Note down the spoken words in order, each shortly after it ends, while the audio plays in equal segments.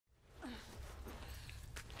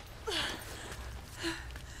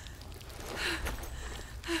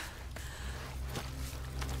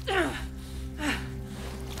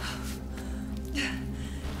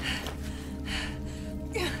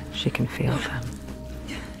She can feel them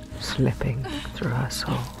slipping through her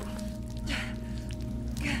soul,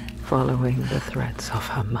 following the threads of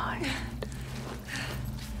her mind.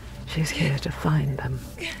 She's here to find them,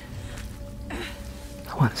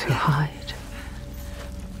 the ones who hide.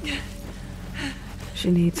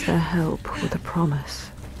 She needs their help with a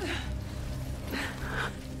promise,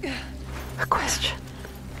 a question.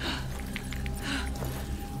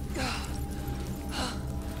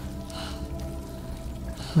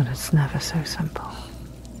 But it's never so simple,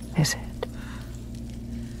 is it?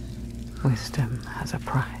 Wisdom has a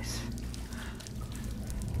price.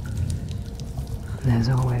 There's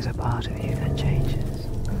always a part of you that changes.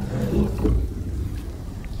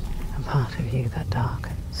 A part of you that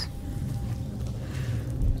darkens.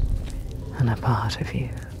 And a part of you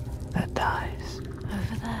that dies.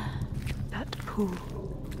 Over there, that pool.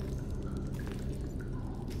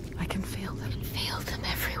 I can feel them. I can feel them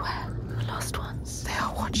everywhere. The lost ones. They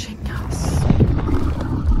are watching us.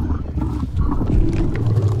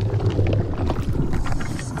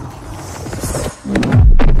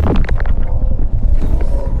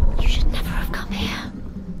 You should never have come here.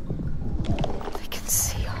 They can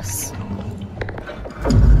see us.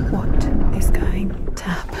 What is going to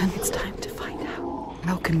happen? It's time to find out.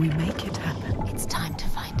 How can we make it happen? It's time to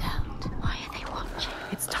find out. Why are they watching?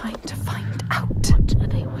 It's time to find out. What are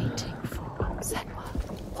they waiting for? Senua,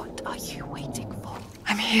 what are you waiting for?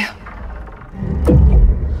 I'm here.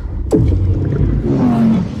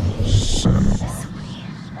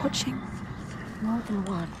 Senua. Watching more than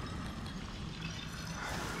one.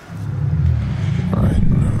 I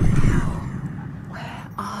know you. Where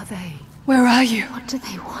are they? Where are you? What do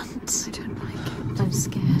they want? I don't like it. I'm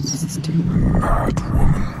scared. This is too Mad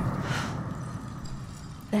woman.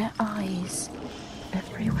 Their eyes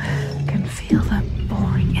everywhere. Can feel them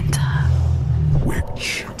boring into her.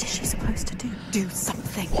 Witch. What is she supposed to do? Do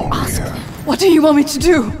something. Warrior. Ask them. What do you want me to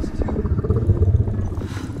do?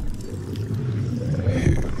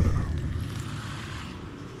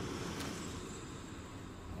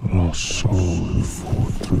 Lost soul who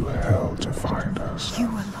fought through hell to find us. You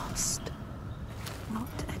were lost.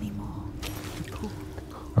 Not anymore. Pulled.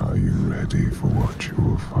 Are you ready for what you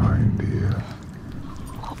will find here?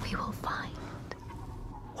 What we will find.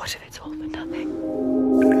 What if it's all for nothing?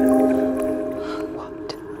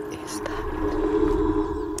 What is that?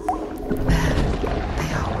 There.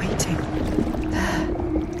 They are waiting. There.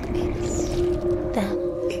 It's them.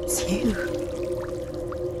 It's you.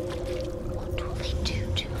 What will they do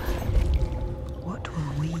to her? What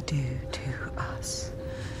will we do to us?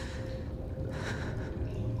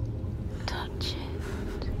 Touch it.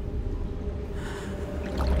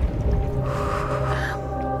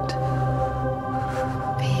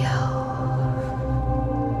 Feel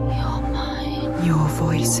your mind, your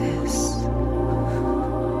voices,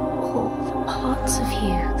 all the parts of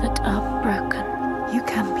you that are broken. You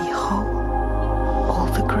can be whole. All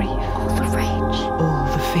the grief, all the rage, all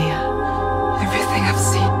the fear. Everything I've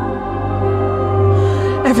seen,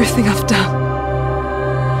 everything I've done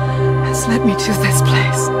has led me to this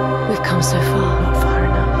place. We've come so far, not far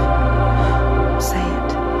enough. Say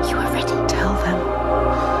it. You are ready. Tell them.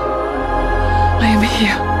 I am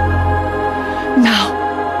here. Now.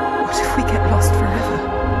 What if we get lost forever?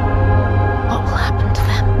 What will happen to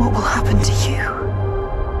them? What will happen to you?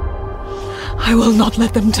 I will not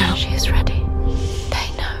let them down. She is ready. They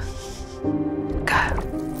know. Go.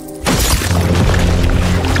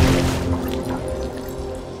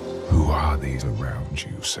 Who are these around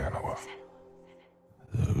you, Senua?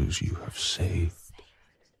 Those you have saved.